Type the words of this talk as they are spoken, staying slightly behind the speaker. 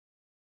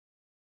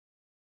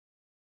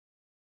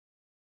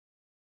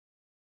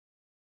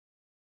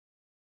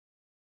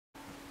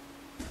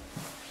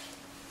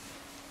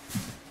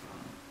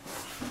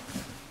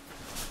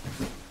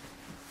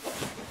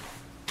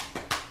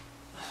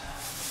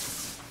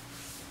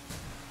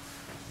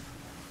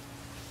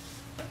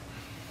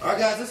Alright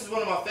guys, this is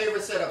one of my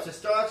favorite setups. It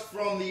starts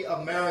from the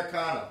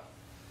Americana.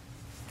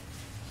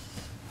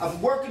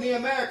 I'm working the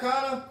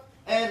Americana,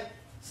 and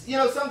you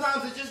know,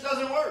 sometimes it just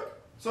doesn't work.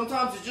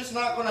 Sometimes you're just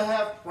not going to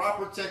have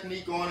proper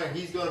technique on it.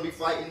 He's going to be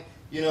fighting,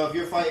 you know, if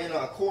you're fighting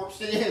a corpse,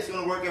 then yeah, it's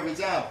going to work every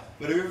time.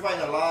 But if you're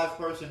fighting a live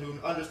person who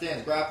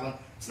understands grappling,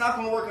 it's not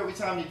going to work every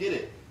time you get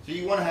it. So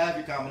you want to have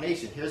your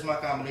combination. Here's my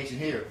combination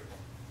here.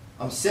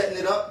 I'm setting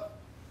it up.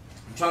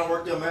 I'm trying to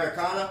work the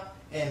Americana,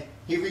 and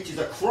he reaches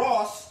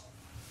across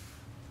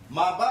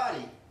my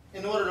body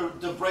in order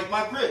to break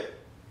my grip.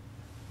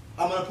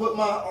 I'm going to put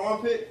my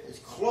armpit as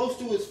close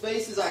to his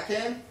face as I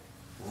can,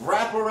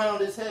 wrap around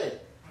his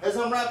head. As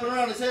I'm wrapping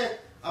around his head,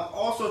 I'm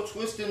also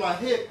twisting my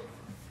hip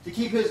to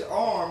keep his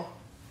arm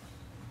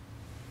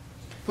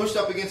pushed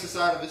up against the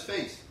side of his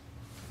face.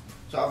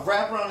 So I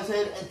wrap around his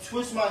head and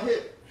twist my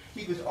hip,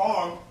 keep his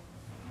arm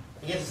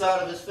against the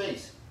side of his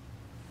face.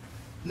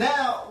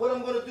 Now, what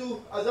I'm going to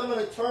do is I'm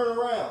going to turn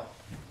around.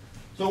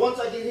 So once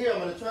I get here, I'm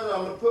going to turn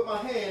around. I'm going to put my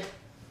hand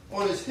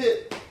on his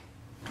hip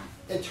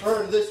and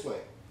turn this way.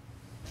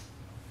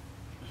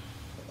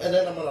 And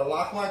then I'm going to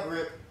lock my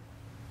grip,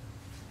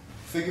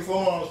 figure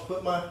four arms,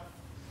 put my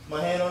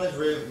hand on his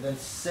rib, and then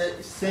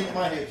sink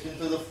my hips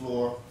into the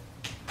floor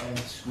and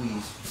squeeze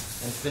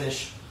and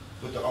finish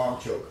with the arm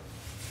choke.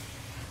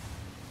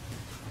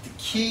 The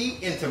key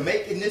into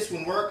making this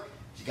one work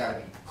is you got to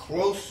be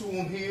close to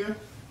him here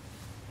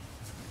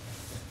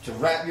to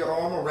wrap your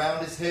arm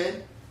around his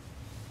head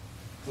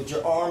with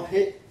your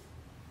armpit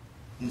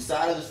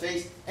inside of his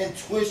face and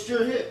twist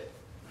your hip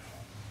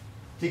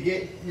to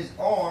get his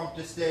arm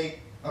to stay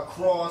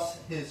across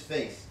his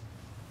face.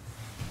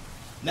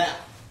 Now,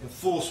 in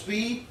full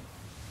speed,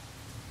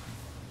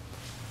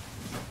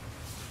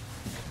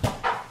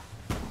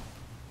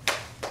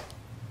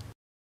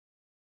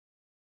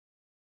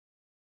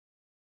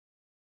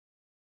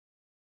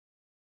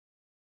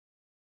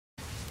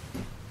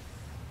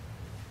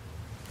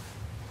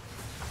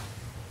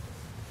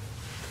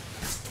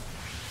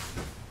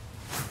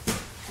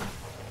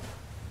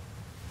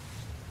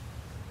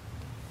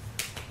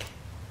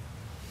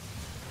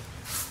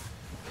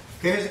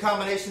 okay, here's a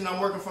combination. I'm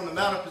working from the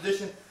mounted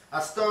position. I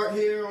start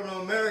here on the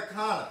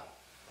Americana.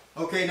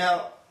 Okay,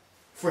 now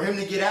for him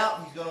to get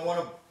out, he's going to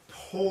want to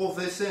pull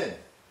this in.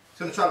 He's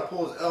going to try to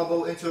pull his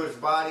elbow into his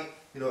body,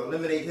 you know,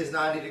 eliminate his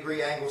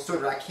 90-degree angle so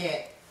that I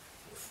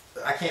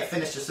can't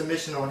finish the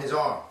submission on his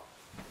arm.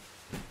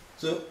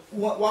 So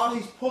while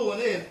he's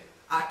pulling in,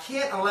 I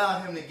can't allow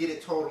him to get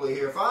it totally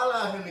here. If I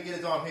allow him to get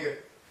his arm here,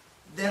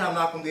 then I'm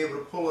not going to be able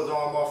to pull his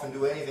arm off and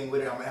do anything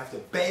with it. I'm going to have to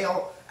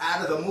bail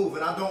out of the move,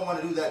 and I don't want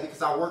to do that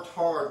because I worked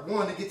hard,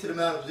 one, to get to the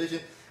mounted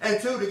position, and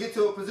two, to get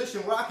to a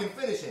position where I can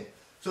finish him.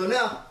 So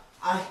now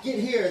I get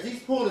here, as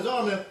he's pulling his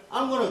arm in,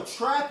 I'm going to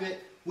trap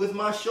it with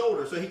my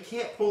shoulder so he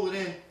can't pull it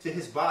in to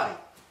his body.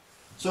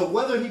 So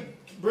whether he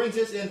brings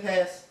this in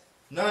past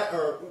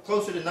or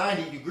closer to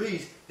 90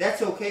 degrees,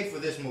 that's okay for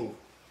this move.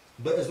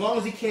 But as long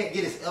as he can't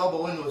get his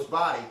elbow into his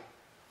body,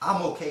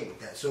 I'm okay with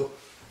that. So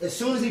as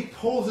soon as he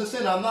pulls this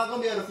in, I'm not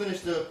going to be able to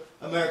finish the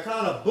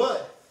Americana,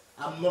 but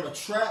I'm going to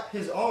trap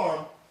his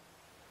arm.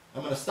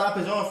 I'm going to stop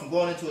his arm from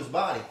going into his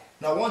body.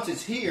 Now once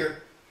it's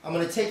here, I'm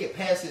going to take it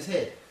past his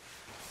head,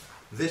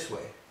 this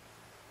way,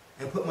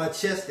 and put my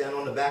chest down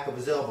on the back of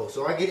his elbow.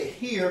 So I get it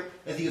here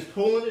as he was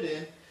pulling it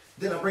in,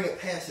 then I bring it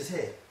past his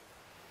head.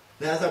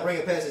 Now as I bring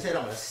it past his head,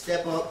 I'm going to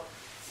step up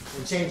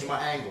and change my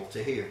angle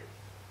to here.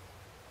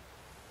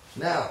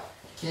 Now,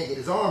 he can't get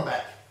his arm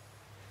back.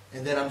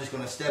 And then I'm just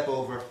going to step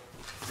over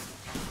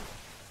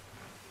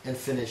and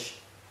finish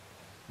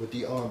with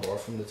the arm bar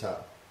from the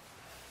top.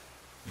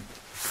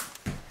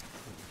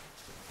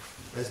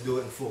 Let's do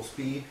it in full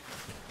speed.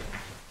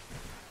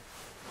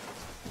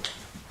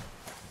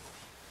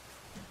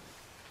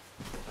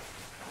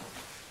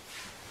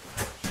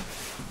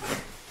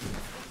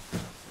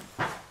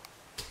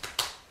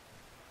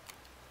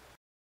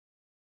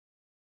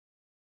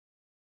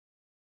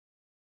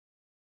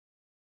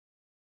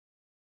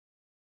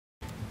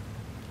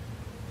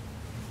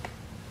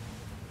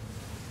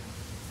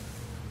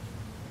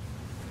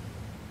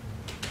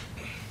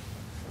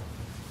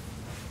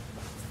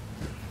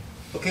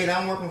 Okay,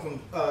 now I'm working from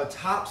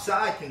top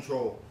side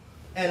control,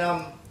 and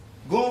I'm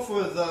going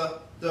for the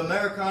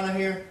Americana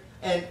here.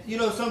 And you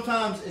know,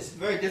 sometimes it's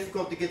very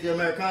difficult to get the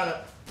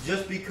Americana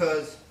just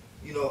because,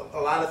 you know, a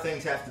lot of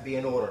things have to be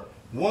in order.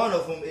 One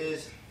of them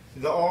is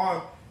the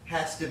arm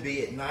has to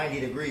be at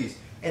 90 degrees.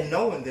 And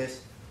knowing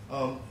this,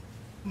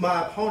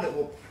 my opponent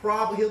will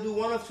he'll do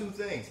one of two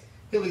things.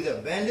 He'll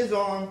either bend his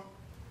arm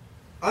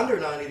under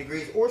 90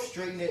 degrees or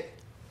straighten it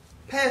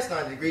past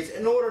 90 degrees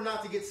in order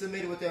not to get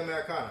submitted with the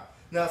Americana.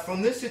 Now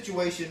from this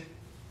situation,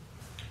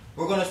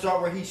 we're going to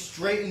start where he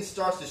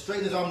starts to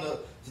straighten his arm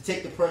to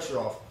take the pressure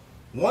off.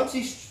 Once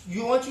you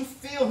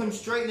feel him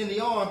straightening the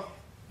arm,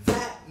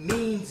 that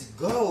means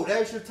go.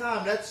 That's your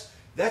time.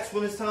 That's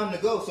when it's time to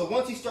go. So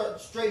once he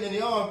starts straightening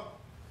the arm,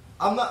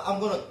 I'm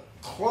going to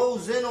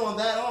close in on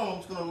that arm. I'm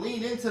just going to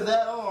lean into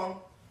that arm,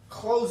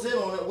 close in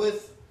on it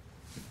with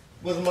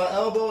with my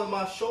elbow and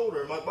my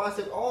shoulder, my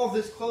bicep, all of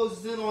this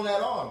closes in on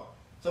that arm.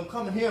 So I'm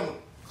coming here, I'm going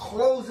to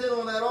close in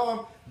on that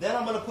arm, then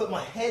I'm going to put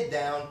my head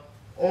down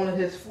on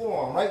his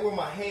forearm, right where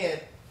my hand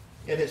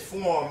and his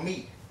forearm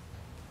meet.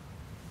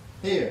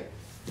 Here.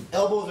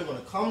 Elbows are going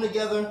to come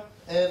together,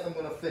 and I'm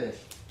going to finish.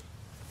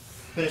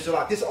 Finish the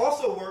lock. This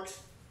also works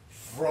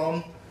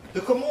from the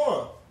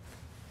Kimura.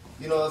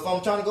 You know, if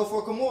I'm trying to go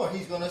for a Kimura,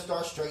 he's going to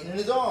start straightening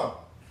his arm.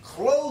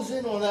 Close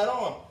in on that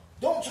arm.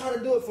 Don't try to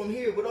do it from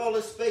here with all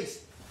this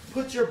space.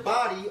 Put your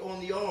body on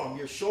the arm,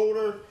 your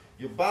shoulder,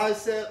 your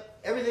bicep,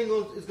 everything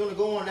is going to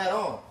go on that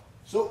arm.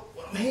 So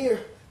when I'm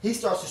here, he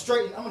starts to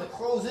straighten. I'm going to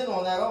close in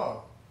on that arm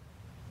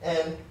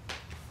and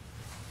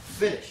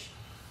finish.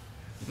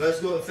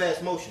 Let's do it in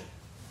fast motion.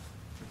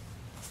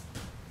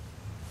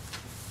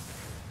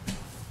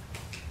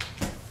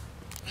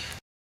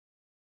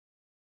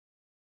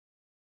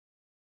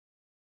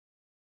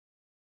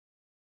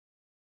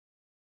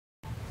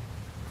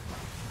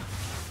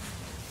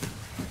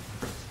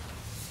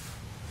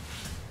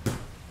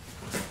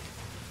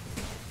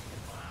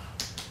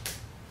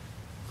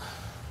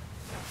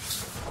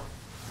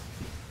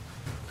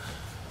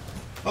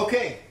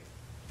 Okay,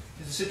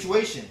 here's the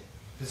situation,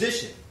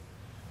 position,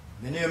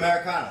 DINYERO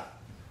Americana.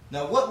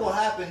 Now what will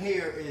happen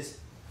here is,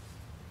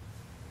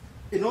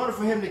 in order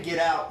for him to get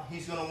out,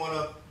 he's going to want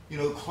to, you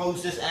know,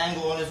 close this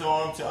angle on his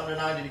arm to under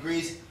 90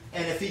 degrees,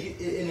 and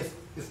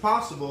if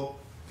possible,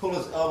 pull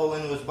his elbow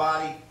into his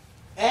body.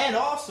 And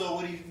also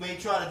what he may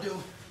try to do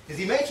is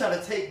he may try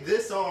to take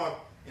this arm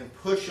and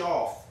push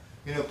off,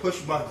 you know,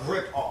 push my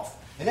grip off.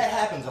 And that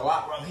happens a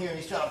lot where I'm here and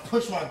he's trying to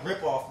push my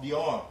grip off the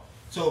arm.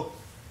 So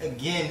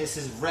again, this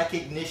is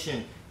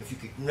recognition. If you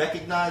can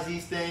recognize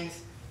these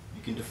things,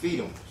 you can defeat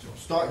them. So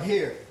starting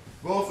here,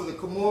 going for the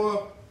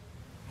Kimura,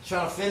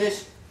 trying to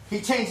finish.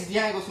 He changes the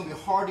angle, it's going to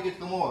be hard to get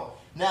the Kimura.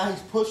 Now he's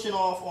pushing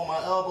off on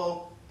my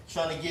elbow,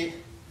 trying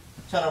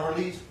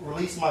to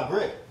release my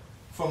grip.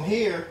 From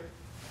here,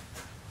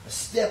 I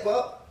step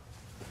up,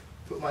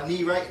 put my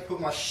knee right,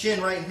 put my shin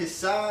right in his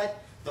side.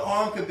 The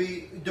arm could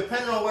be,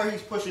 depending on where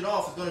he's pushing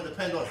off, it's going to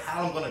depend on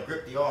how I'm going to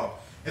grip the arm.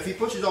 If he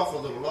pushes off a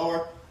little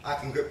lower, I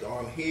can grip the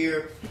arm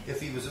here. If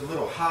he was a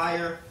little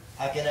higher,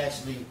 I can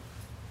actually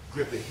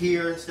grip it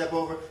here and step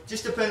over.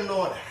 Just depending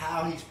on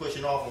how he's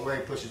pushing off and where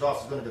he pushes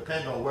off is going to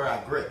depend on where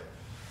I grip.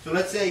 So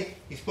let's say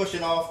he's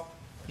pushing off,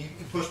 he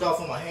pushed off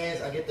on my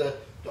hands. I get the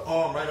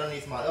arm right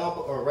underneath my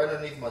elbow or right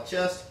underneath my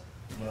chest.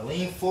 I'm going to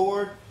lean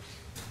forward.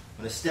 I'm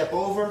going to step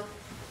over.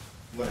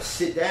 I'm going to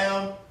sit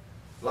down,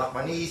 lock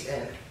my knees,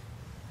 and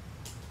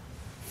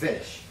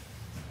finish.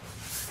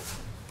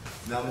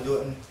 Now I'm going to do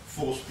it in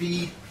full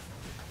speed.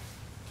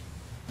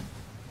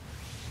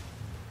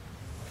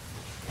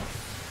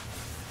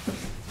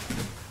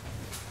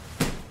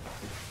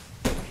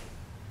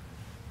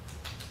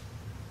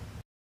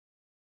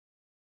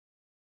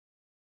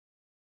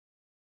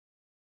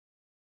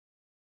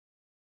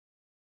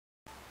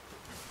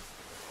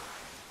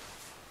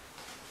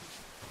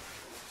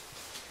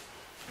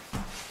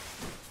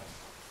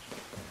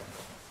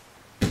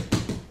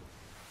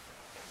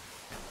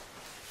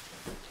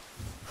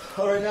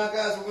 Alright, now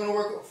guys, we're going to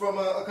work from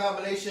a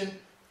combination.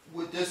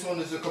 With this one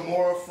is a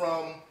Kimura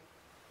from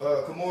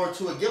Kimura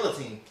to a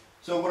Guillotine.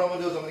 So what I'm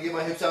going to do is I'm going to get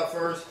my hips out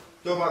first,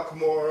 throw my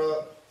Kimura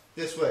up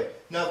this way.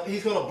 Now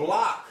he's going to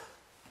block,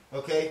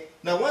 okay?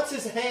 Now once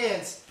his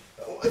hands,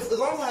 as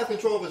long as I have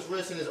control of his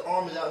wrist and his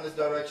arm is out in this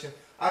direction,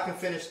 I can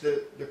finish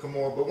the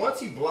Kimura. But once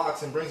he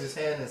blocks and brings his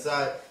hand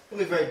inside,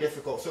 it'll be very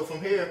difficult. So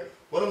from here,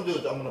 what I'm going to do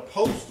is I'm going to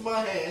post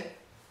my hand,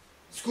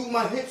 scoot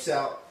my hips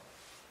out,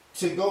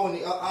 to go in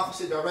the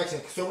opposite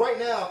direction. So right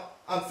now,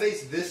 I'm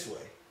faced this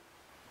way.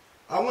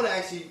 I want to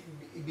actually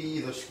be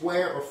either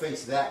square or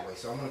face that way.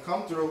 So I'm going to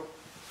come through,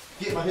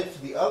 get my hips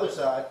to the other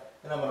side,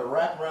 and I'm going to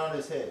wrap around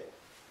his head.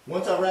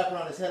 Once I wrap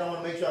around his head, I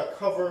want to make sure I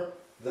cover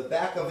the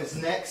back of his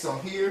neck. So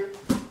I'm here,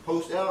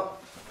 post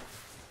out,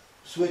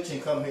 switch,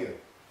 and come here.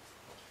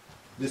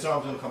 This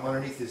arm's going to come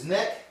underneath his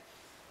neck.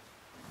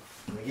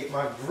 I'm going to get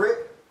my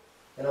grip,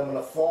 and I'm going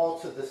to fall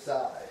to the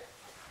side.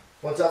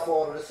 Once I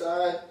fall to the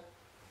side,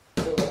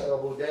 pull the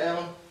elbow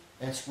down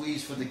and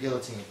squeeze for the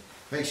guillotine.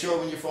 Make sure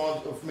when you're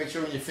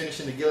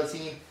finishing the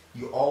guillotine,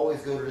 you always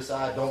go to the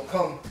side. Don't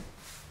come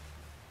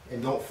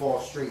and don't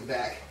fall straight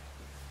back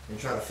and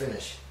try to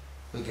finish.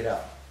 Look it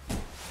out.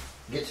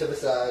 Get to the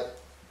side,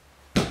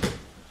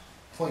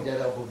 point that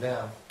elbow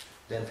down,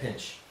 then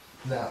pinch.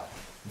 Now,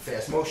 in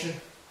fast motion.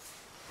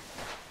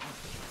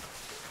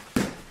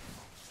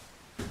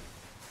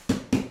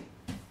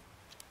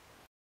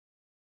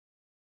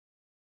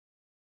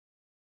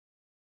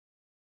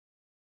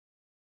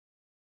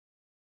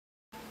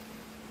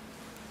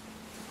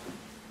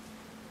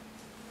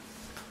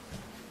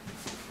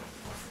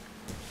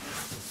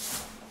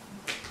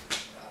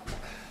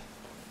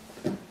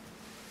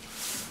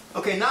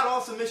 Okay, not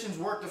all submissions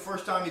work the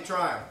first time you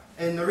try them.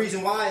 And the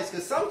reason why is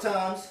because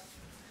sometimes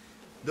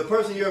the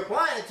person you're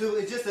applying it to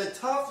is just a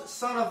tough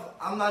son of,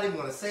 I'm not even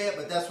going to say it,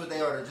 but that's what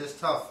they are. They're just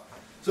tough.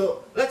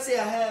 So let's say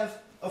I have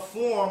a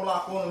forearm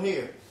lock on him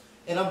here.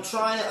 and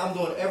I'm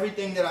doing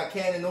everything that I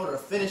can in order to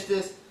finish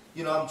this.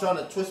 You know, I'm trying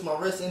to twist my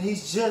wrist, and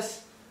he's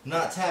just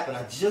not tapping.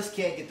 I just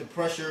can't get the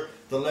pressure,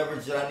 the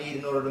leverage that I need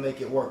in order to make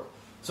it work.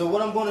 So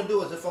what I'm going to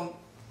do is, if I'm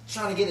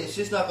trying to get it, it's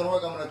just not going to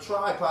work, I'm going to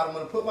tripod. I'm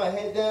going to put my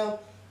head down.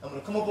 I'm going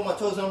to come up on my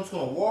toes, and I'm just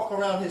going to walk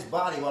around his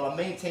body while I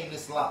maintain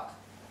this lock.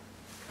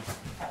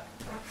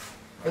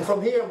 And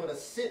from here, I'm going to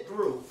sit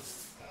through.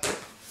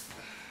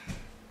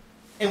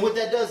 And what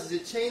that does is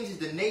it changes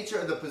the nature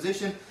of the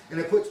position, and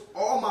it puts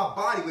all my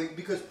body weight,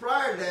 because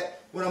prior to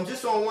that, when I'm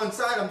just on one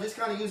side, I'm just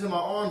kind of using my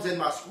arms and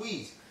my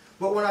squeeze.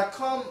 But when I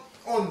come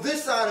on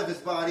this side of his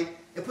body,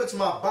 it puts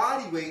my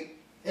body weight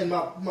and my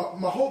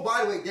whole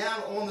body weight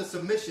down on the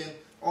submission,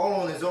 all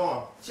on his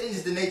arm.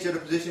 Changes the nature of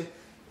the position,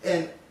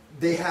 and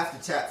they have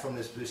to tap from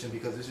this position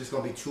because it's just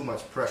going to be too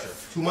much pressure.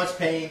 Too much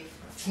pain,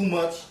 too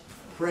much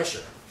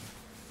pressure.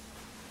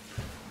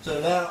 So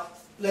now,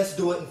 let's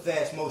do it in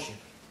fast motion.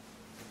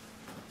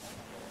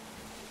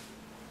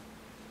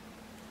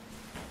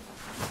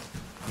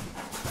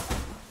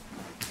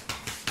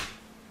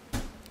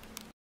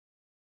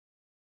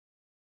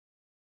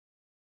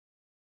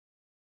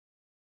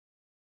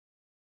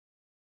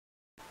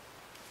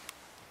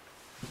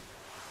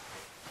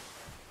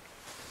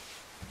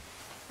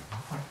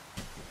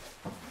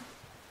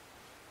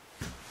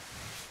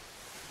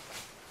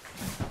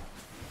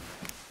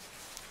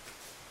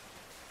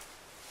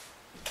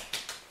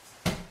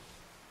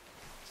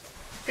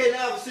 Okay, now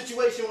I have a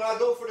situation where I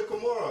go for the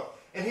Kimura,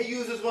 and he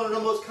uses one of the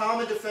most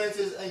common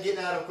defenses in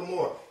getting out of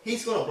Kimura.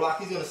 He's going to block,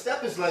 he's going to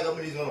step his leg up,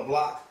 and he's going to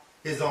block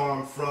his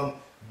arm from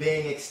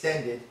being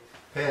extended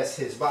past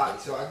his body.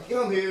 So I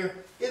come here,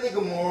 get the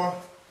Kimura,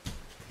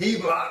 he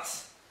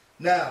blocks.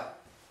 Now,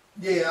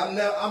 yeah,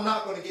 I'm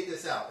not going to get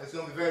this out. It's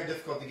going to be very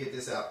difficult to get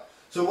this out.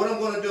 So what I'm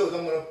going to do is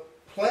I'm going to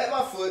plant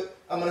my foot,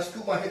 I'm going to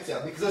scoop my hips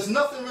out, because there's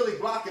nothing really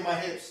blocking my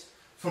hips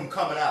from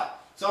coming out.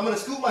 So I'm going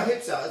to scoop my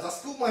hips out. As I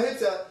scoop my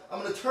hips out,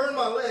 I'm going to turn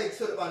my leg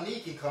so that my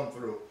knee can come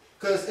through.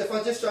 Because if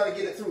I just try to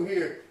get it through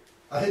here,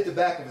 I hit the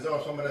back of his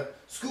arm. So I'm going to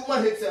scoop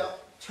my hips out,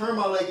 turn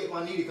my leg, get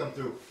my knee to come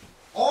through.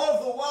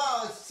 All the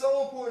while, it's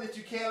so important that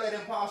you can't let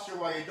him posture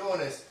while you're doing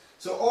this.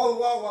 So all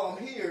the while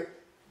I'm here,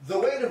 the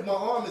weight of my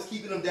arm is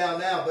keeping him down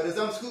now. But as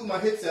I'm scooping my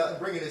hips out and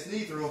bringing his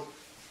knee through,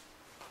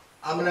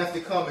 I'm going to have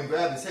to come and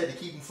grab his head to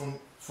keep him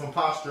from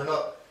posturing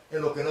up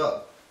and looking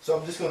up. So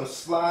I'm just going to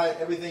slide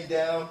everything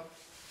down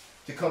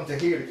to come to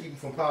here to keep him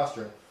from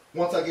posturing.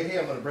 Once I get here,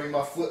 I'm going to bring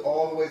my foot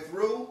all the way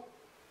through,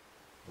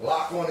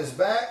 lock on his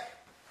back,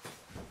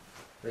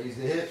 raise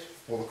the hips,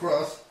 pull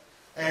across,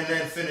 and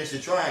then finish the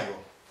triangle.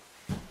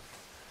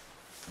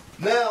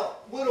 Now,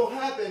 what will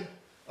happen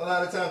a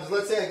lot of times is,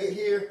 let's say I get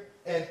here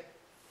and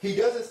he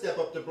doesn't step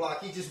up to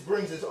block, he just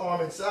brings his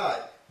arm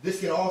inside. This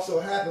can also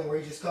happen where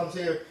he just comes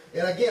here,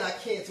 and again, I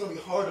can't, it's going to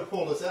be hard to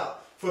pull this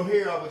out. From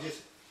here, I would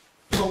just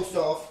post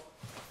off,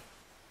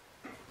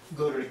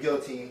 go to the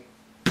guillotine,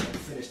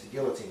 finish the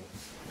guillotine.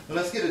 Now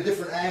let's get a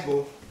different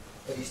angle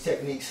of these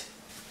techniques.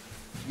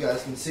 You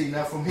guys can see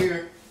now from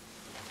here,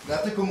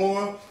 got the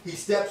Kimura, he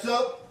steps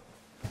up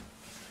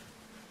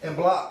and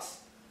blocks.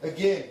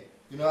 Again,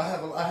 you know,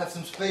 I have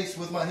some space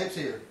with my hips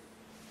here.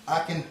 I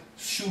can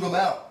shoot them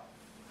out.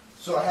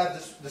 So I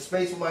have the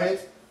space with my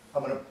hips.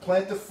 I'm going to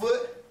plant the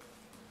foot,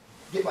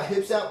 get my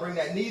hips out, bring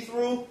that knee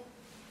through,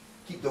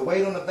 keep the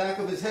weight on the back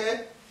of his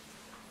head,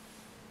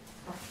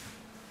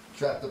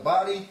 trap the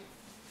body,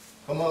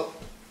 come up,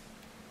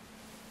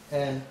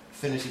 and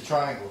finish the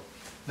triangle.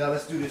 Now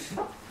let's do this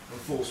at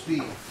full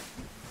speed.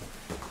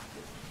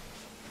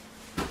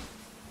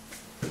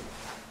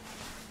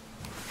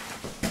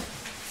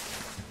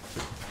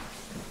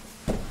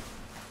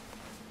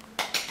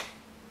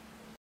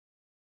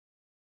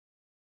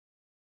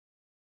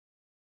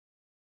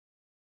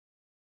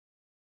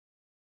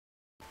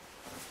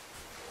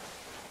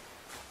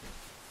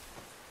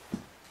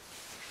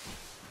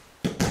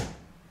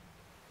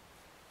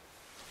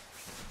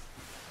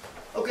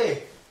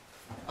 Okay.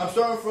 I'm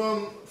starting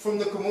from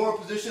the Kimura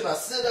position. I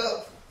sit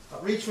up,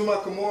 I reach for my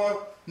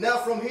Kimura. Now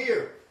from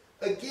here,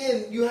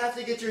 again, you have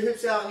to get your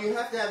hips out and you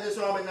have to have this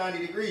arm at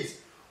 90 degrees.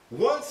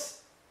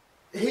 Once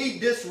he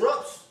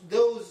disrupts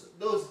those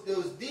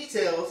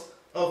details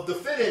of the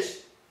finish,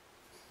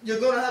 you're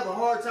going to have a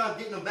hard time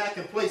getting them back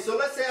in place. So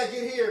let's say I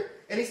get here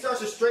and he starts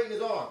to straighten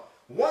his arm.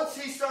 Once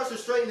he starts to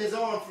straighten his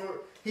arm,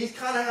 he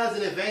kind of has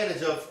an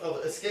advantage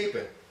of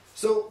escaping.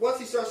 So once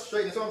he starts to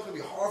straighten his arm, it's going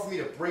to be hard for me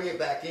to bring it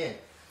back in.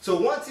 So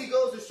once he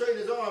goes to straighten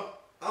his arm,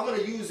 I'm going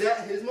to use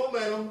his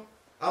momentum.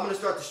 I'm going to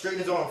start to straighten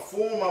his arm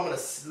for him. I'm going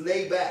to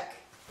lay back.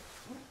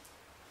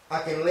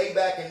 I can lay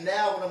back, and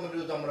now what I'm going to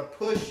do is I'm going to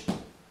push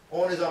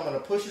on his arm. I'm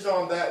going to push his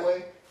arm that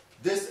way.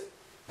 This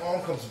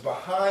arm comes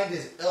behind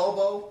his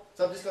elbow,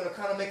 so I'm just going to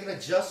kind of make an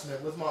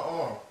adjustment with my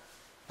arm.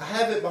 I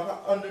have it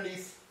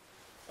underneath.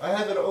 I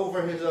have it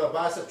over his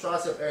bicep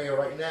tricep area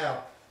right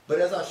now, but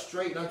as I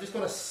straighten, I'm just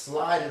going to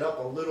slide it up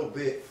a little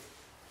bit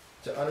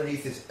to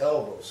underneath his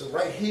elbow. So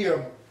right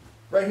here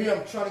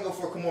I'm trying to go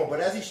for a Kimura, but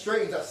as he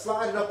straightens, I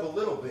slide it up a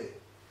little bit.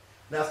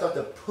 Now I start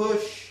to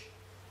push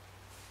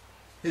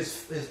his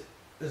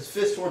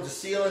fist towards the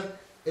ceiling,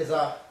 as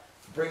I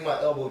bring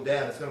my elbow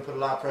down, it's going to put a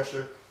lot of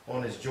pressure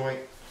on his joint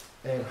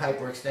and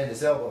hyperextend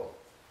his elbow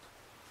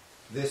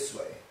this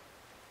way.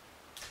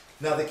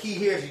 Now the key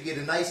here is you get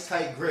a nice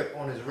tight grip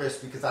on his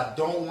wrist because I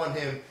don't want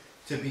him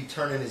to be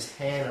turning his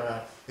hand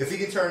around. If he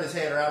can turn his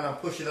hand around and I'm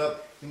pushing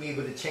up, he'll be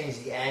able to change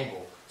the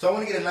angle. So I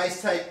want to get a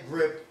nice tight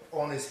grip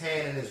on his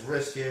hand and his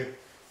wrist here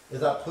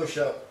as I push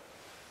up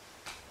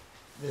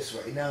this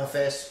way. Now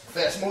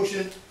fast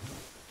motion.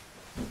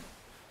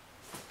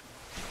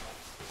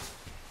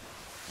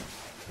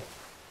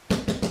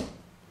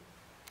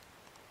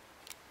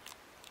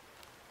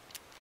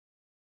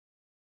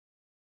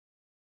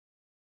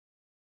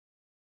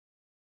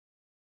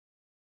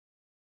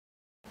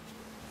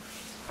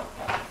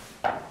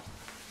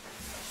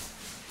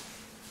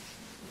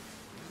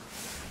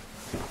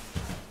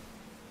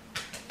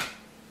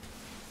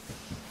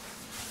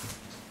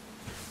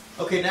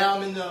 Okay, now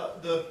I'm in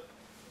the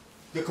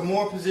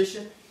Kimura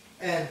position,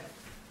 and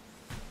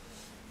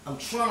I'm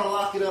trying to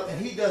lock it up,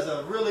 and he does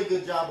a really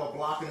good job of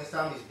blocking this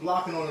time. He's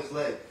blocking on his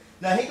leg.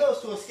 Now he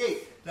goes to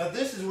escape. Now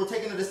we're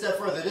taking it a step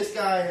further. This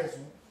guy has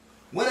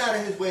went out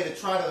of his way to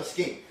try to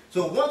escape.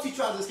 So once he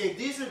tries to escape,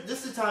 this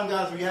is the time,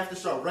 guys, where you have to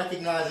start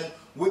recognizing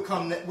what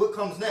comes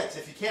next.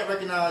 If you can't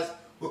recognize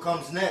what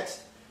comes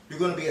next, you're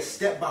going to be a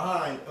step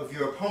behind of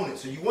your opponent.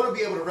 So you want to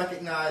be able to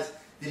recognize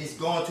that he's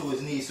gone to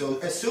his knees. So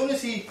as soon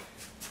as he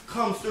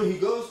comes through, he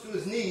goes to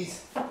his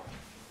knees.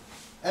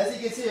 As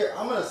he gets here,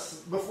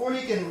 before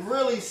he can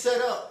really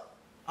set up,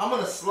 I'm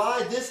going to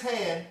slide this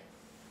hand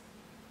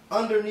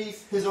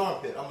underneath his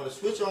armpit. I'm going to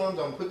switch arms. I'm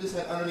going to put this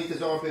hand underneath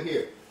his armpit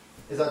here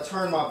as I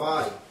turn my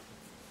body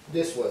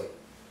this way.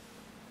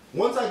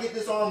 Once I get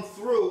this arm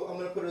through, I'm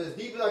going to put it as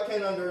deep as I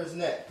can under his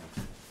neck.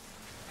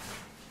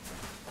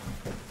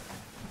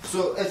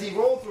 So as he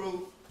rolled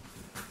through,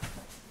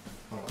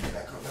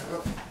 back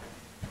up.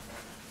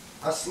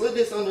 I slid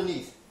this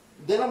underneath.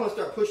 Then I'm going to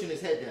start pushing his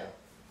head down.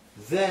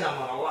 Then I'm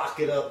going to lock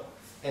it up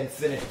and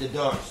finish the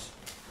darts.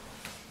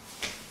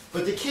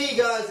 But the key,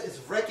 guys, is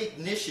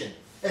recognition.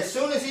 As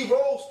soon as he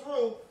rolls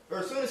through, or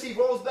as soon as he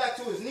rolls back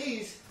to his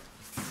knees,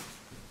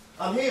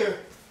 I'm here.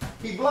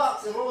 He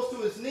blocks and rolls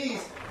to his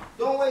knees.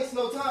 Don't waste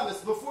no time.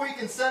 It's before he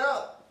can set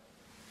up.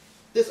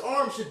 This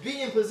arm should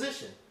be in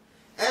position.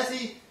 As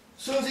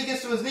soon as he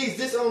gets to his knees,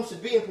 this arm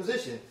should be in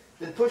position.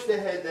 Then push the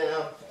head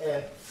down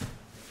and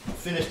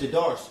finish the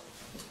darts.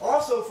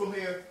 Also from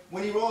here,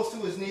 when he rolls to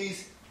his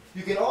knees,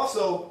 you can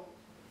also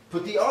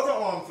put the other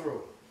arm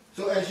through.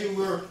 So as you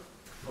were,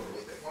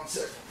 wait back 1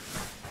 second.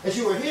 As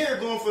you were here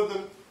going for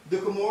the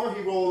Kimura,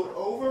 he rolled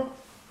over.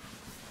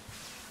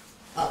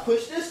 I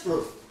push this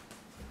through.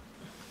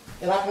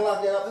 And I can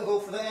lock that up and go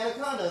for the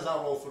Anaconda as I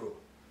roll through.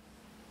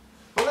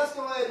 But let's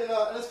go ahead and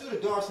let's do the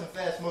darts in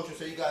fast motion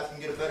so you guys can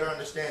get a better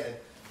understanding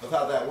of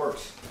how that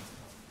works.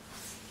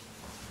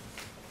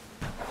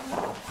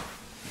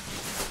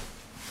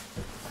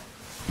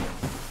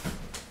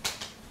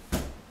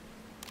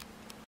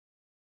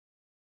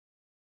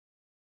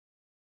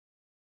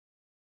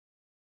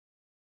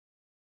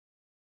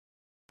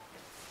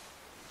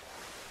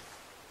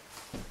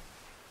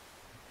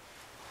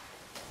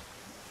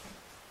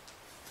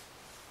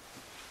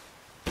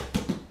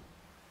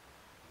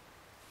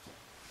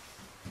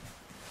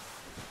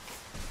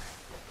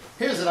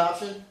 Here's an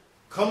option.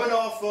 Coming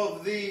off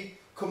of the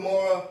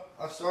Kimura,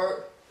 I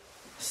start,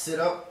 sit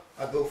up,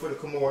 I go for the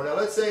Kimura. Now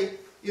let's say,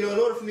 in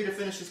order for me to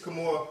finish this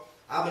Kimura,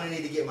 I'm going to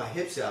need to get my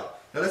hips out.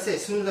 Now let's say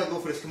as soon as I go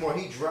for this Kimura,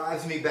 he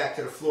drives me back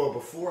to the floor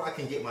before I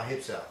can get my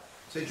hips out.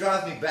 So he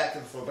drives me back to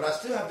the floor, but I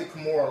still have the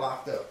Kimura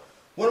locked up.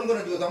 What I'm going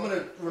to do is I'm going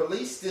to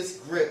release this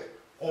grip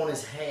on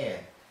his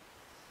hand,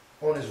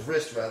 on his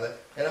wrist rather,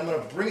 and I'm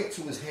going to bring it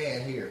to his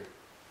hand here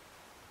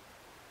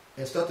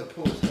and start to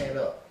pull his hand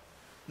up.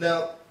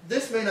 Now,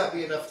 this may not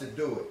be enough to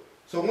do it.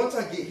 So once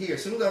I get here,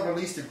 as soon as I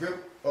release the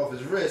grip of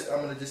his wrist,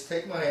 I'm going to just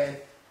take my hand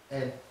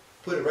and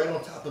put it right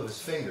on top of his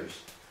fingers,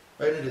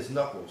 right at his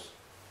knuckles.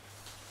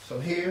 So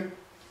I'm here,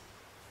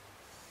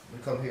 I'm going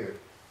to come here.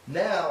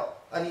 Now,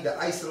 I need to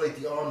isolate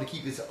the arm to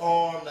keep his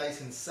arm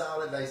nice and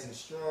solid, nice and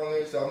strong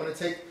here. So I'm going to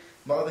take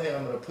my other hand,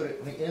 I'm going to put it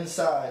on the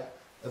inside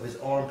of his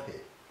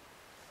armpit.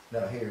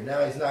 Now here,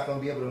 now he's not going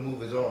to be able to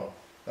move his arm.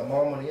 My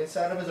arm on the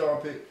inside of his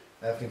armpit.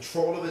 I have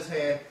control of his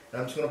hand,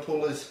 and I'm just going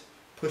to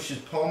push his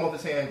palm of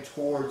his hand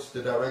towards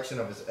the direction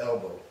of his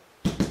elbow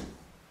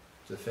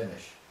to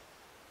finish.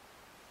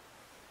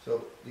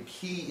 So the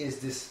key is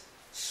this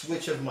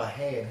switch of my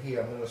hand here.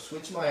 I'm going to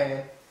switch my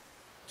hand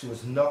to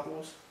his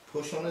knuckles,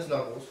 push on his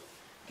knuckles,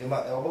 get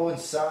my elbow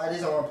inside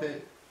his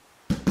armpit,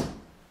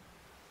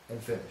 and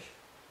finish.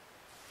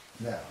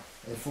 Now,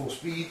 at full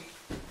speed.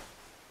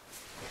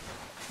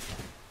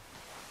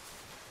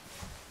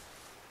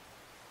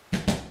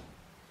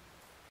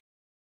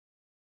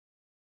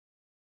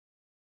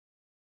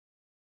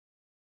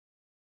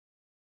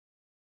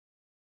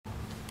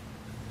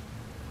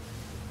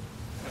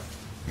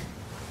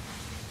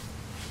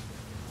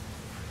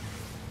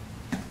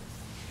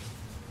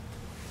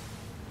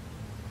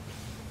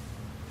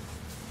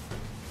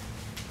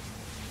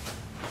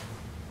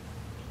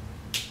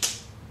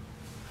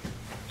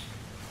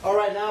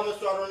 Alright, now I'm going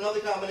to start on another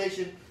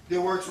combination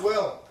that works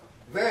well.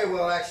 Very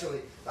well, actually.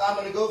 I'm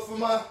going to go for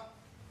my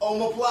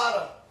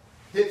Omoplata.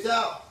 Hips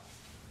out.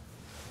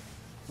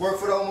 Work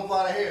for the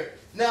Omoplata here.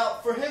 Now,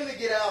 for him to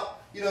get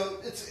out, you know,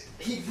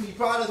 he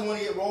probably doesn't want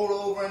to get rolled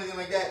over or anything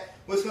like that.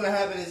 What's going to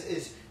happen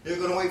is they're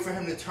going to wait for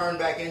him to turn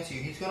back into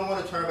you. He's going to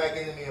want to turn back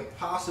into me and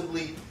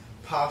possibly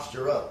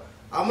posture up.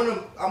 I'm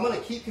gonna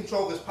keep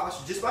control of his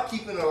posture just by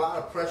keeping a lot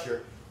of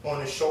pressure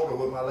on his shoulder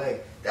with my leg.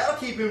 That'll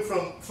keep him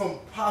from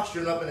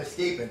posturing up and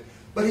escaping.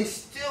 But he's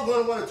still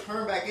going to want to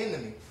turn back into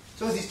me.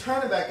 So as he's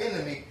turning back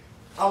into me,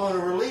 I'm going to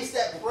release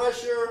that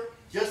pressure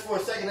just for a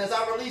second. As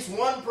I release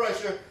one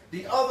pressure,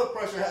 the other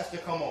pressure has to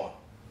come on.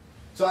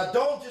 So I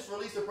don't just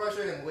release the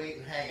pressure and wait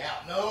and hang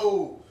out.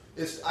 No.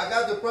 I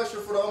got the pressure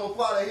for the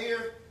Omoplata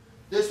here.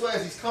 This way,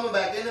 as he's coming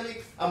back into me,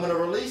 I'm going to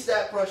release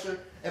that pressure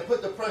and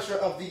put the pressure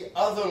of the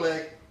other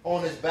leg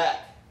on his back.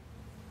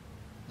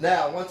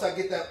 Now, once I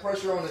get that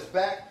pressure on his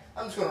back,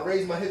 I'm just going to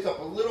raise my hips up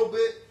a little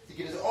bit to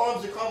get his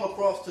arms to come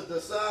across to the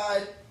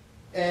side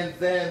and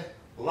then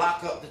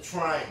lock up the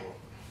triangle.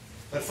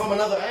 And from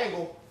another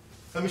angle,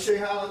 let me show you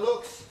how it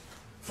looks.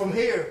 From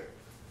here,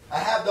 I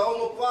have the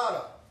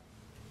Omoplata.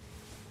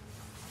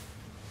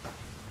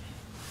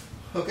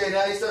 Okay,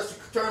 now he starts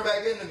to turn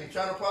back into me,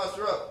 trying to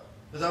posture up.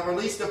 As I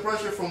release the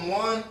pressure from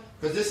one,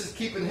 because this is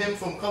keeping him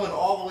from coming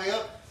all the way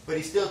up, but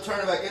he's still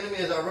turning back into me.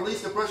 As I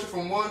release the pressure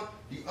from one,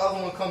 the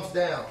other one comes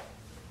down.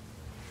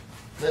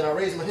 Then I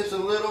raise my hips a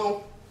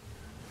little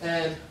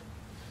and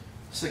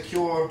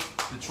secure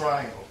the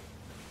triangle.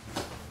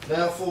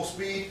 Now full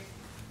speed.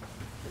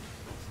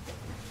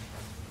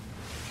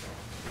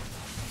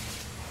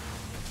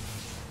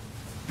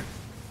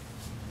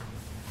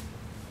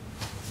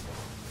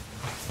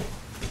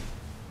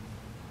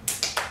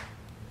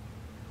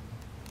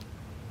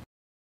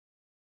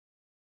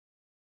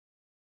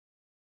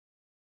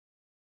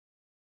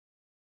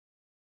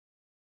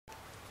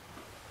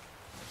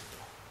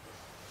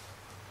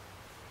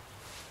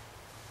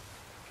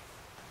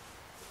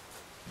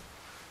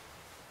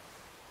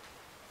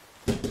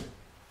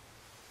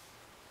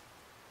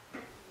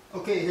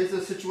 Okay, here's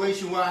the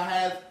situation where I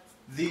have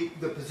the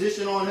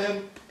position on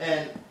him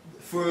and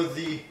for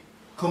the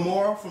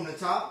Kimura from the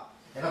top,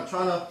 and I'm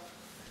trying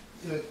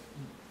to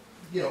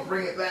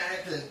bring it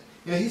back,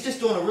 and he's just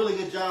doing a really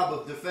good job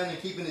of defending,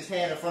 keeping his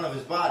hand in front of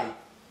his body.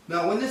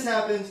 Now when this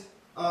happens,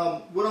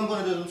 what I'm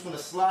going to do is I'm just going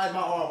to slide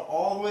my arm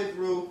all the way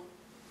through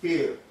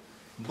here,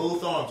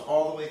 both arms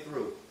all the way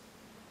through.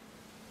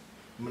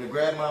 I'm going to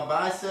grab my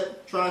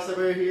bicep, tricep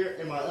area here,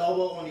 and my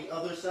elbow on the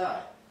other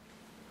side.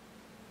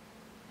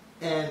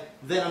 And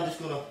then I'm just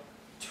going to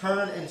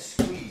turn and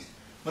squeeze.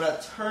 When I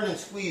turn and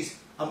squeeze,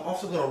 I'm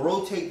also going to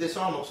rotate this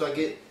arm up so I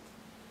get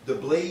the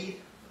blade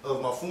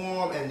of my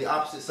forearm and the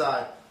opposite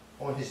side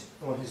on his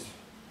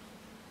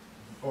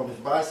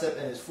bicep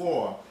and his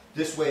forearm.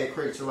 This way it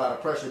creates a lot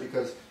of pressure,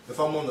 because if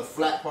I'm on the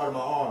flat part of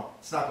my arm,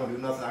 it's not going to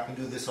do nothing. I can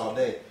do this all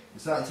day.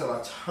 It's not until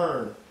I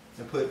turn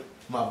and put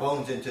my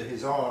bones into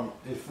his arm,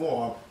 his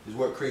forearm, is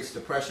what creates the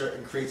pressure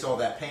and creates all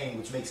that pain,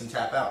 which makes him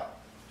tap out.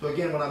 So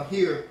again, when I'm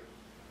here,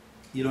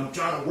 I'm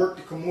trying to work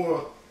the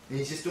Kimura, and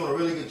he's just doing a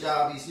really good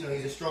job. He's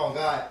a strong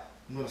guy.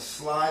 I'm going to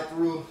slide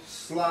through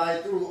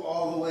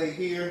all the way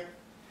here,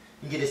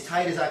 and get as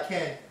tight as I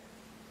can,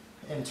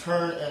 and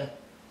turn and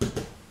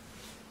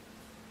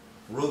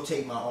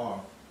rotate my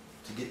arm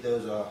to get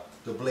those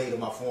the blade of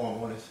my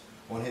forearm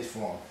on his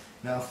forearm.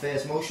 Now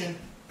fast motion.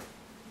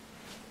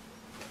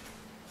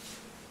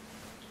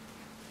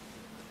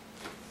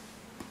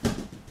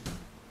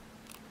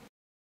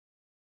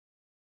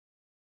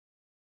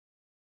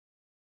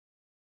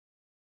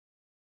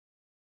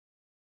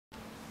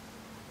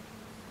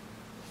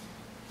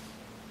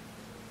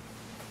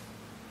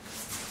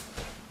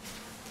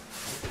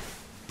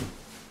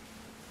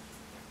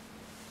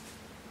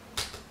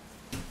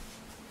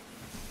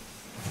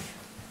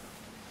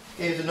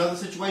 Here's another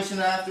situation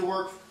that I have to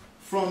work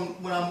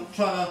from when I'm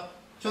trying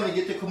to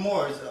get the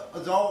Kimura.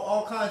 There's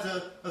all kinds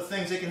of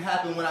things that can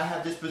happen when I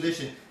have this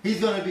position. He's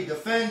going to be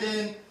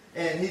defending,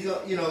 and he's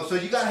so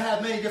you got to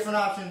have many different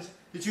options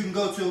that you can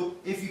go to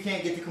if you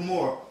can't get the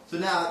Kimura. So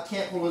now I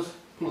can't pull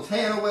his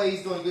hand away.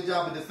 He's doing a good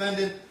job of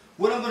defending.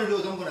 What I'm going to do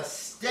is I'm going to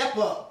step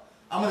up.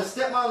 I'm going to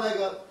step my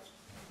leg up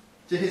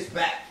to his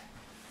back.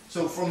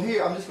 So from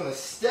here, I'm just going to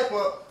step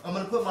up. I'm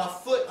going to put my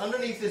foot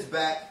underneath his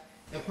back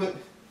and put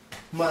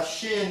my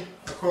shin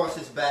across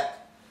his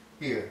back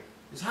here,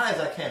 as high as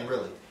I can,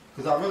 really,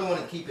 because I really want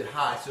to keep it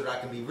high so that I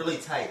can be really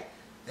tight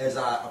as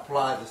I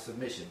apply the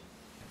submission.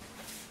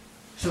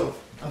 So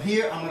I'm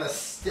here, I'm going to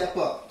step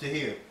up to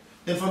here.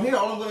 Then from here,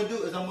 all I'm going to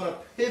do is I'm going to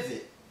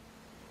pivot.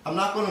 I'm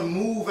not going to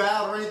move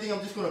out or anything.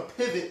 I'm just going to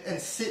pivot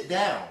and sit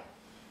down.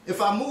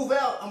 If I move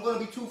out, I'm going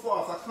to be too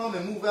far. If I come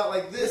and move out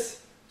like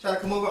this, try to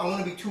come over, I'm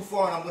going to be too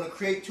far, and I'm going to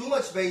create too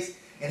much space,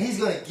 and he's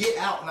going to get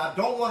out, and I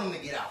don't want him to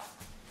get out.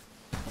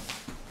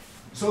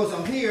 So as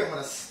I'm here, I'm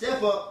going to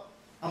step up,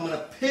 I'm going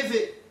to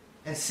pivot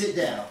and sit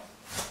down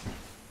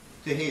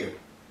to here.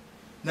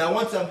 Now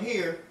once I'm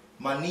here,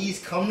 my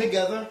knees come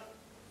together,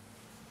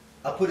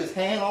 I put his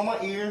hand on my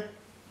ear,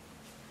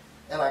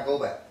 and I go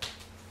back.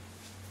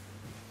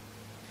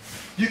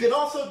 You can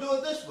also do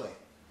it this way.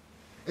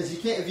 If you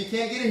can't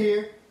get it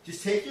here,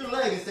 just take your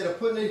leg, instead of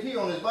putting it here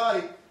on his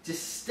body,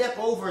 just step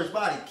over his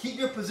body. Keep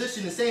your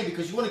position the same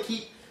because you want to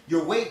keep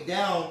your weight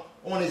down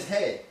on his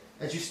head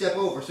as you step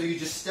over. So you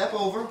just step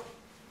over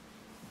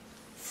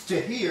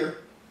to here.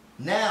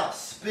 Now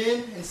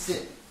spin and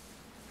sit.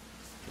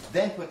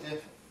 Then put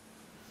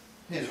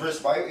his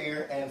wrist by your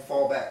ear and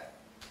fall back.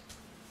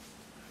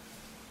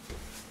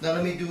 Now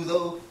let me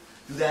do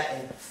that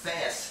in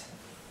fast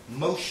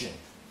motion.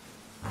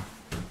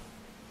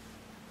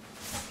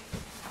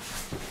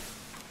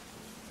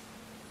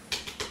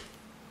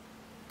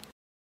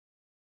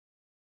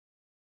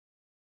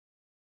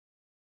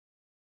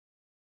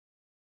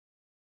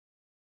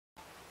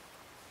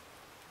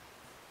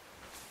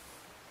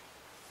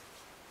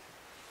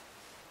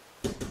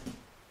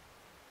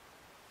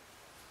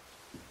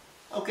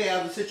 Okay, I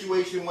have a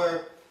situation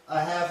where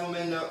I have him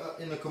in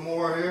the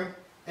Kimura here,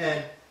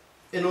 and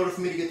in order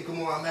for me to get the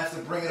Kimura, I'm going to have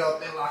to bring it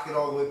up and lock it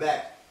all the way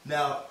back.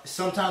 Now,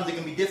 sometimes it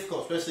can be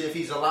difficult, especially if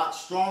he's a lot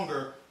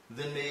stronger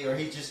than me, or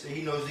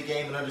he knows the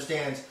game and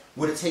understands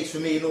what it takes for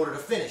me in order to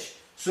finish.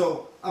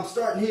 So I'm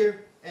starting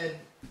here, and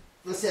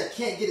let's say I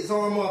can't get his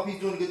arm up. He's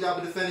doing a good job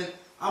of defending.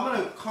 I'm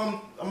gonna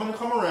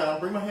come around,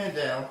 bring my hand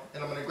down,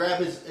 and I'm gonna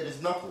grab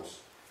his knuckles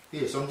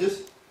here. So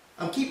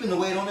I'm keeping the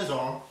weight on his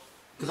arm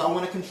because I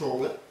want to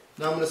control it.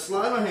 Now I'm going to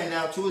slide my hand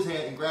down to his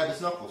hand and grab his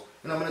knuckles.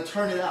 And I'm going to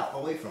turn it out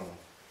away from him.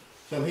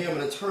 So I'm here, I'm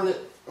going to turn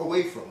it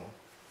away from him.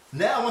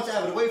 Now once I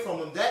have it away from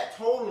him, that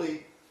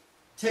totally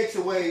takes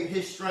away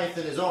his strength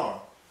in his arm.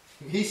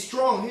 He's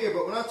strong here,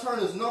 but when I turn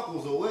his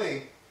knuckles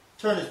away,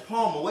 turn his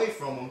palm away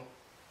from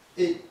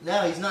him,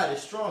 now he's not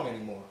as strong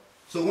anymore.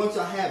 So once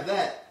I have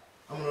that,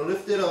 I'm going to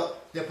lift it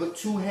up, then put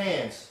two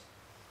hands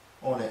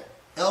on it.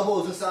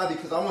 Elbows inside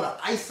because I want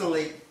to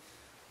isolate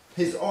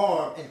his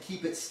arm and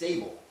keep it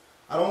stable.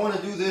 I don't want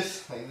to do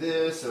this like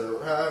this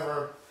or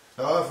however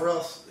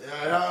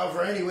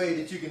any way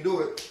that you can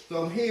do it.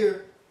 So I'm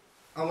here,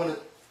 I'm going to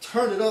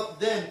turn it up,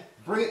 then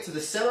bring it to the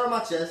center of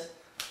my chest,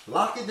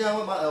 lock it down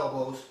with my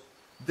elbows,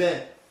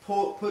 then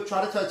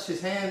try to touch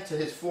his hand to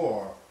his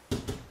forearm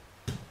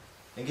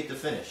and get the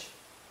finish.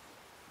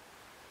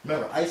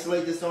 Remember,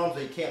 isolate this arm so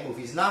he can't move.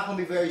 He's not going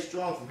to be very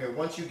strong from here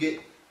once you get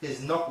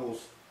his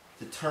knuckles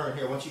to turn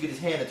here, once you get his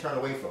hand to turn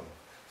away from him.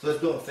 So let's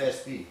do it in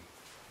fast speed.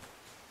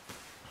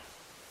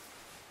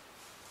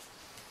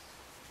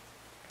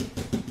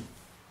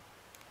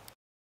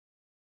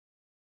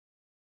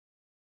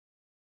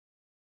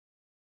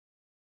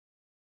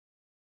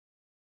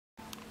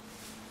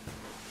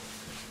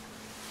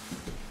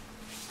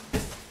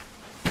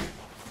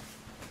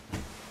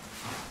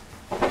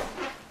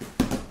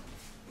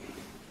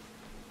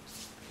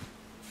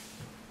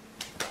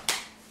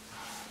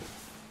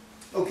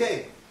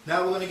 Okay,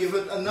 now we're going to give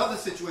it another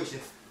situation.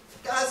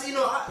 Guys, you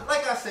know,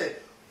 like I said,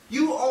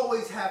 you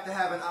always have to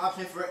have an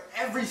option for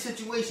every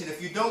situation.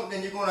 If you don't,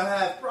 then you're going to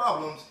have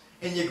problems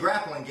in your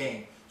grappling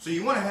game. So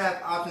you want to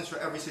have options for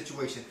every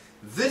situation.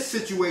 This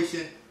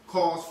situation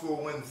calls for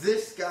when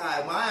this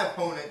guy, my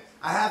opponent,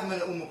 I have him in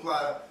the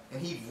Omoplata,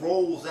 and he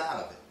rolls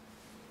out of it.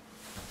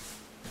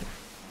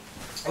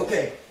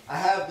 Okay, I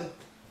have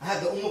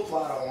the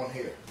Omoplata on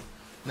here.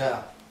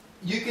 Now,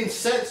 you can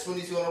sense when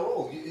he's going to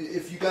roll.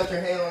 If you got your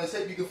hand on his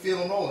hip, you can feel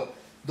him rolling.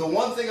 The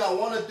one thing I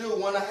want to do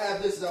when I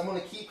have this is I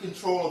want to keep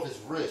control of his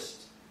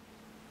wrist.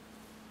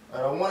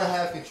 All right, I want to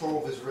have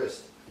control of his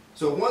wrist.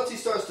 So once he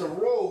starts to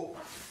roll,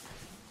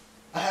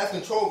 I have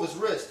control of his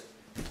wrist.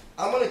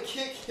 I'm going to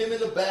kick him in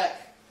the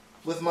back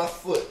with my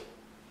foot.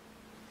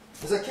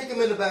 As I kick him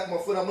in the back with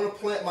my foot, I'm going to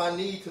plant my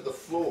knee to the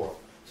floor.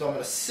 So I'm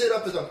going to sit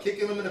up as I'm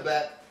kicking him in the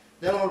back.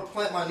 Then I'm going to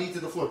plant my knee to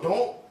the floor.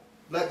 Don't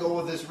let go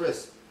of this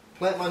wrist.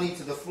 Plant my knee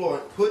to the floor,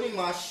 putting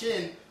my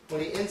shin on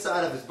the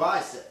inside of his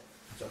bicep.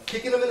 So I'm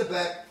kicking him in the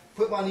back,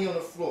 put my knee on the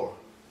floor.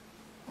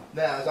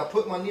 Now, as I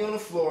put my knee on the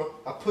floor,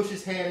 I push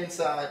his hand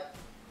inside,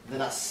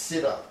 then I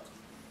sit up.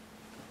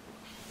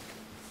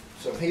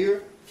 So I'm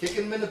here,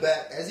 kicking him in the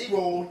back. As he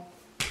rolled,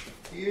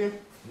 here,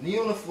 knee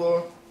on the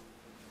floor,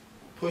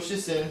 push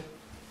this in,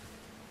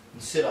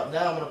 and sit up.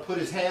 Now I'm going to put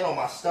his hand on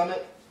my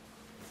stomach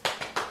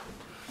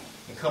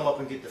and come up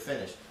and get the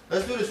finish.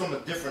 Let's do this from a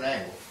different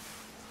angle.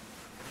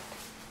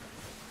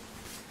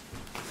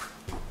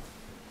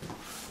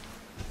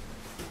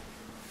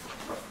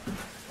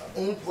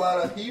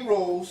 Omoplata, he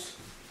rolls.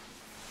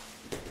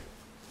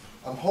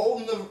 I'm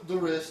holding the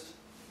wrist,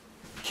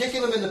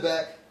 kicking him in the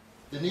back.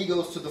 The knee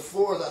goes to the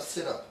floor as I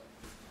sit up.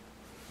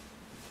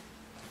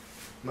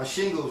 My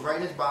shin goes right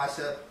in his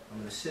bicep. I'm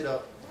going to sit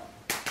up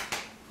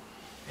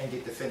and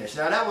get the finish.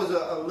 Now that was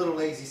a little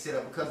lazy sit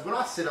up because when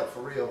I sit up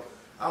for real,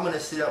 I'm going to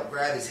sit up,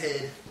 grab his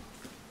head.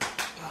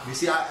 You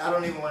see, I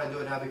don't even want to do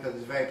it now because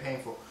it's very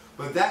painful.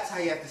 But that's how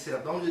you have to sit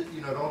up.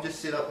 Don't just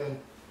sit up and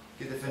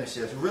get the finish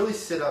there. So really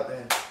sit up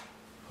and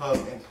hug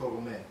and pull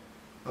them in.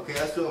 Okay,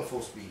 let's do it in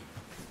full speed.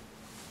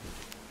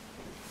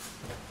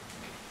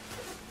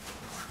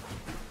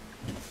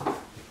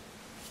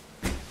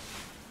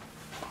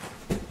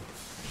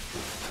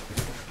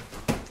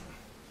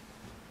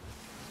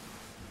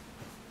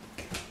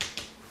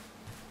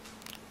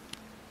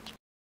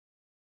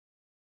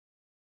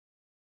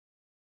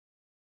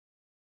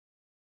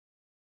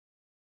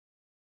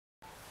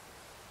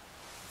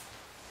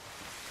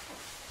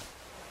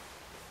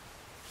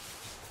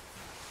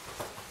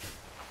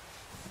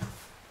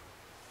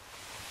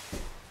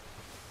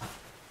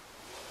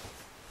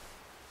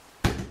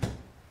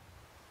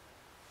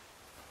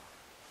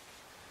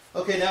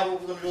 Okay, now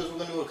what we're going to do is we're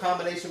going to do a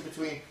combination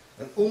between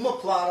an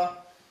omoplata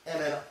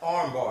and an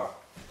arm bar.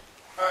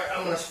 Alright,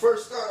 I'm going to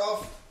first start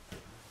off.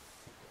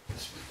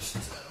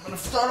 I'm going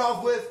to start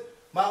off with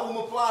my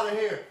omoplata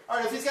here.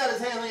 Alright, if he's got his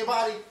hands on your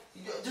body,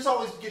 just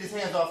always get his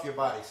hands off your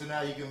body. So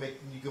now you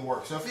can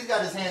work. So if he's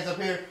got his hands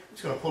up here, I'm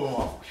just going to pull them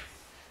off.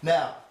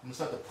 Now, I'm going to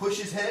start to push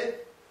his head.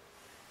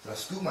 So I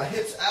scoot my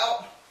hips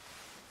out.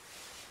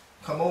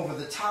 Come over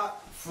the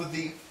top for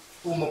the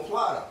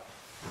omoplata.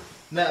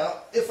 Now,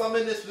 if I'm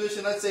in this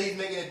position, let's say he's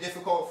making it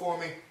difficult for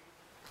me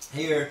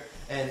here,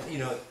 and you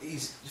know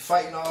he's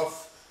fighting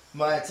off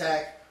my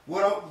attack.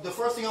 The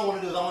first thing I want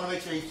to do is I want to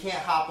make sure he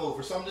can't hop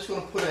over. So I'm just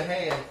going to put a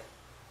hand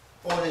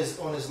on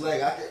his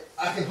leg.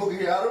 I can hook it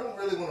here. I don't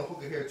really want to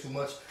hook it here too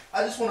much.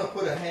 I just want to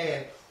put a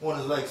hand on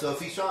his leg. So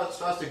if he starts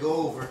to go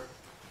over,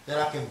 then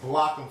I can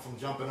block him from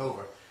jumping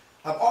over.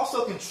 I'm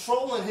also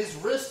controlling his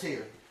wrist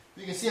here.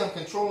 You can see I'm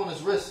controlling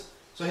his wrist,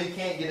 so he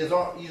can't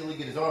easily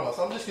get his arm out.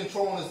 So I'm just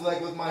controlling his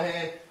leg with my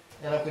hand,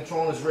 and I'm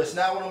controlling his wrist.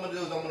 Now what I'm going to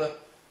do is I'm going to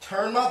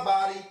turn my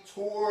body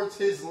towards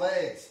his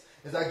legs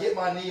as I get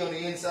my knee on the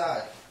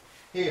inside.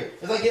 Here,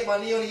 as I get my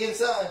knee on the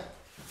inside,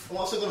 I'm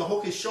also going to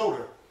hook his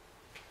shoulder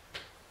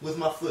with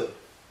my foot.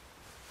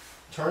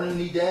 Turning the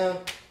knee down,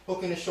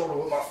 hooking his shoulder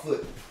with my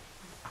foot.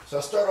 So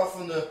I start off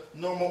from the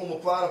normal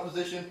omoplata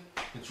position,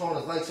 controlling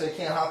his legs so he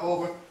can't hop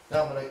over.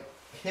 Now I'm going to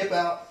hip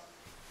out,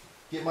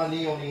 get my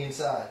knee on the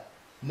inside.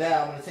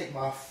 Now I'm going to take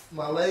my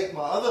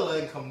other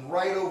leg, come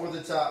right over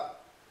the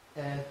top,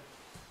 and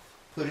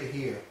put it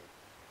here.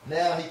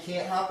 Now he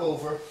can't hop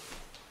over,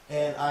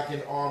 and I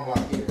can arm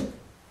lock here.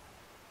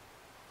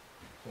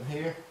 From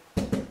here,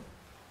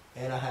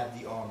 and I have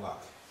the arm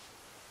lock.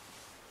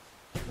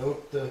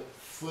 Note the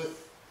foot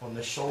on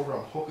the shoulder.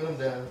 I'm hooking him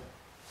down,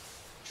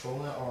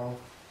 controlling that arm,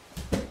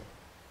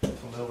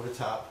 coming over the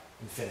top,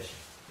 and finishing.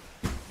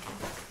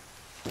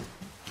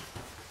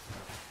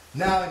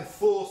 Now in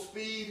full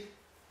speed.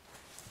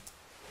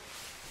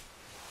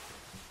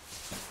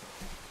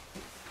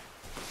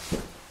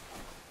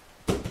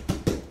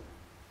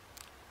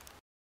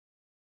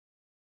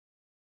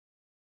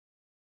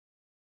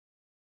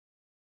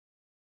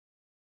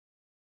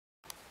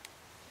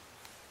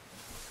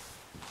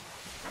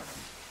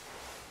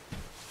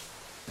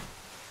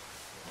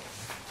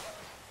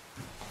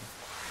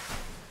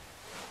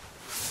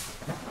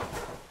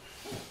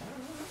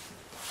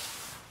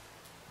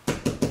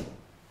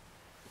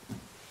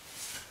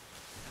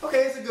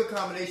 Okay, it's a good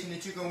combination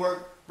that you can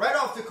work right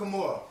off the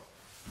Kimura.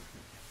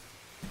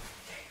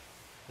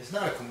 It's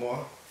not a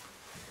Kimura,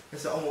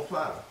 it's an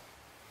omoplata.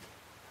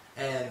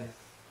 And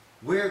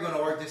we're going to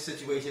work this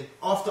situation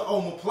off the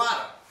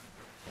omoplata.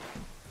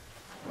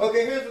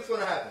 Okay, here's what's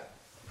going to happen.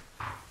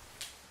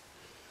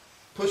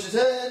 Push his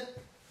head,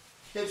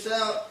 hips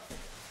out,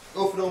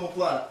 go for the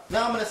omoplata.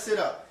 Now I'm going to sit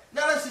up.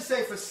 Now let's just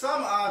say for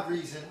some odd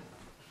reason,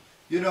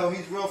 you know,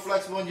 he's real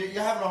flexible and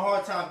you're having a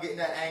hard time getting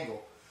that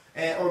angle.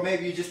 Or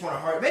maybe you just want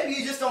to hurry. Maybe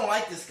you just don't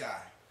like this guy,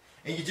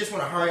 and you just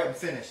want to hurry up and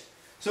finish.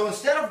 So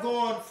instead of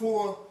going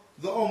for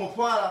the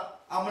omoplata,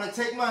 I'm going to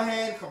take my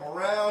hand, come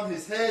around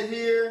his head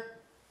here,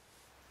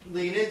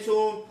 lean into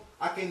him.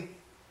 I can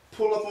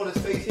pull up on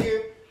his face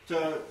here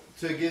to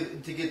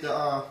get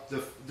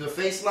the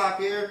face lock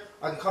here.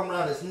 I can come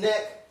around his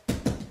neck,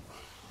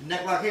 the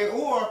neck lock here,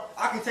 or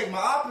I can take my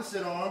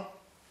opposite arm,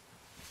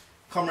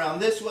 come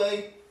around this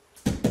way.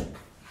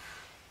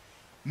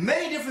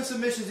 Many different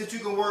submissions that you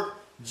can work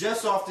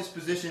just off this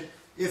position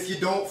if you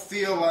don't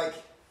feel like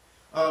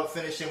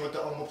finishing with the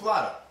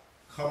omoplata.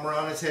 Come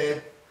around his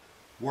head,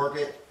 work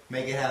it,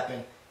 make it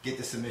happen, get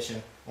the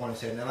submission on his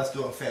head. Now let's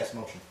do it in fast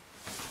motion.